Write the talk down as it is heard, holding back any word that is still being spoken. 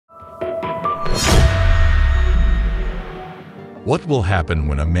What will happen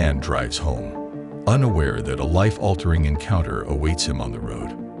when a man drives home, unaware that a life-altering encounter awaits him on the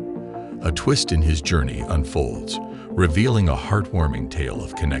road? A twist in his journey unfolds, revealing a heartwarming tale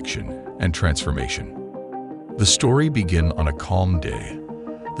of connection and transformation. The story begins on a calm day.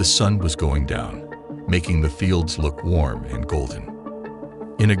 The sun was going down, making the fields look warm and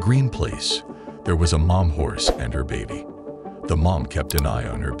golden. In a green place, there was a mom horse and her baby. The mom kept an eye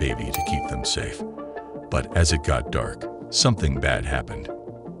on her baby to keep them safe. But as it got dark, something bad happened.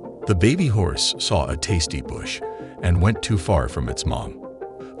 The baby horse saw a tasty bush and went too far from its mom.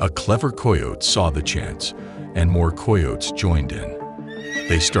 A clever coyote saw the chance, and more coyotes joined in.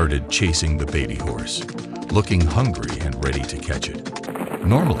 They started chasing the baby horse, looking hungry and ready to catch it.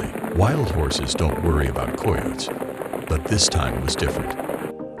 Normally, wild horses don't worry about coyotes, but this time was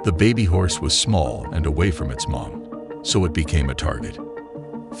different. The baby horse was small and away from its mom, so it became a target.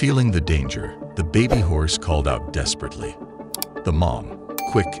 Feeling the danger, the baby horse called out desperately. The mom,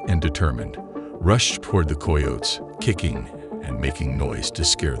 quick and determined, rushed toward the coyotes, kicking and making noise to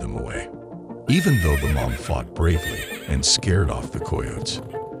scare them away. Even though the mom fought bravely and scared off the coyotes,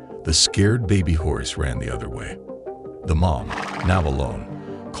 the scared baby horse ran the other way. The mom, now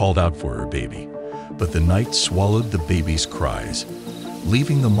alone, called out for her baby, but the night swallowed the baby's cries,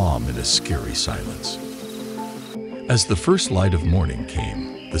 leaving the mom in a scary silence. As the first light of morning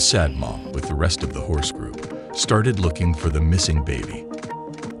came, the sad mom, with the rest of the horse group, started looking for the missing baby.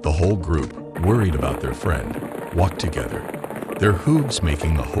 The whole group, worried about their friend, walked together, their hooves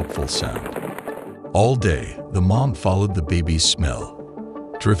making a hopeful sound. All day, the mom followed the baby's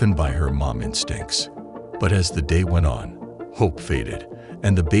smell, driven by her mom instincts. But as the day went on, hope faded,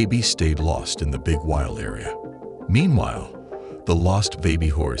 and the baby stayed lost in the big wild area. Meanwhile, the lost baby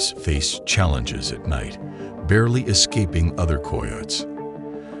horse faced challenges at night, barely escaping other coyotes.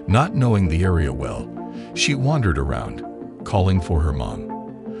 Not knowing the area well, she wandered around, calling for her mom.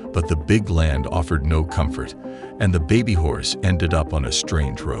 But the big land offered no comfort, and the baby horse ended up on a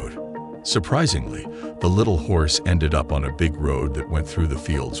strange road. Surprisingly, the little horse ended up on a big road that went through the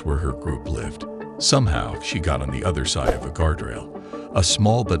fields where her group lived. Somehow, she got on the other side of a guardrail, a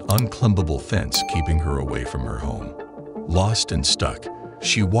small but unclimbable fence keeping her away from her home. Lost and stuck,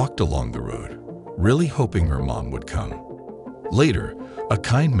 she walked along the road, really hoping her mom would come. Later, a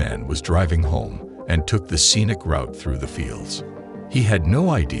kind man was driving home and took the scenic route through the fields. He had no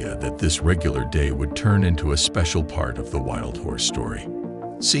idea that this regular day would turn into a special part of the wild horse story.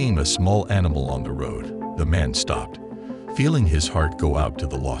 Seeing a small animal on the road, the man stopped, feeling his heart go out to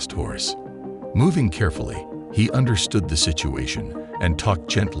the lost horse. Moving carefully, he understood the situation and talked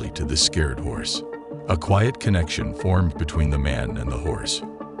gently to the scared horse. A quiet connection formed between the man and the horse,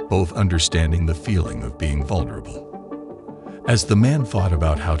 both understanding the feeling of being vulnerable. As the man thought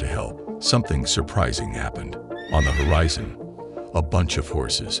about how to help, something surprising happened. On the horizon, a bunch of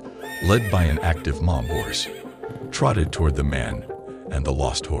horses, led by an active mom horse, trotted toward the man and the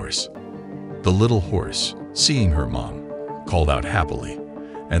lost horse. The little horse, seeing her mom, called out happily,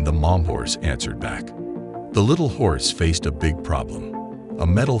 and the mom horse answered back. The little horse faced a big problem. A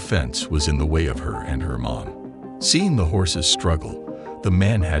metal fence was in the way of her and her mom. Seeing the horses struggle, the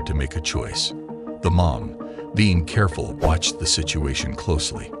man had to make a choice. The mom, being careful, watched the situation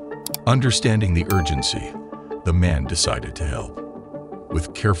closely. Understanding the urgency, the man decided to help.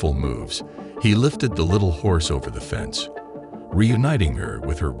 With careful moves, he lifted the little horse over the fence, reuniting her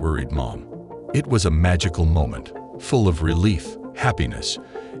with her worried mom. It was a magical moment, full of relief, happiness,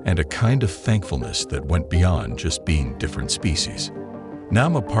 and a kind of thankfulness that went beyond just being different species.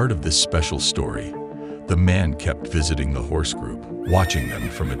 Now a part of this special story, the man kept visiting the horse group, watching them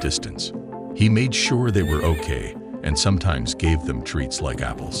from a distance. He made sure they were okay and sometimes gave them treats like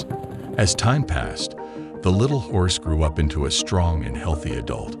apples. As time passed, the little horse grew up into a strong and healthy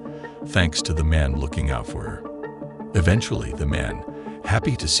adult, thanks to the man looking out for her. Eventually, the man,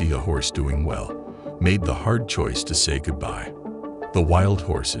 happy to see a horse doing well, made the hard choice to say goodbye. The wild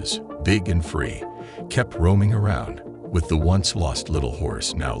horses, big and free, kept roaming around, with the once lost little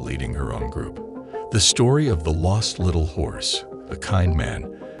horse now leading her own group. The story of the lost little horse, a kind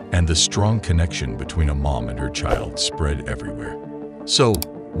man, and the strong connection between a mom and her child spread everywhere. So,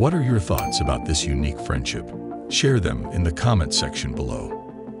 what are your thoughts about this unique friendship? Share them in the comment section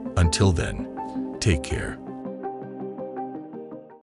below. Until then, take care.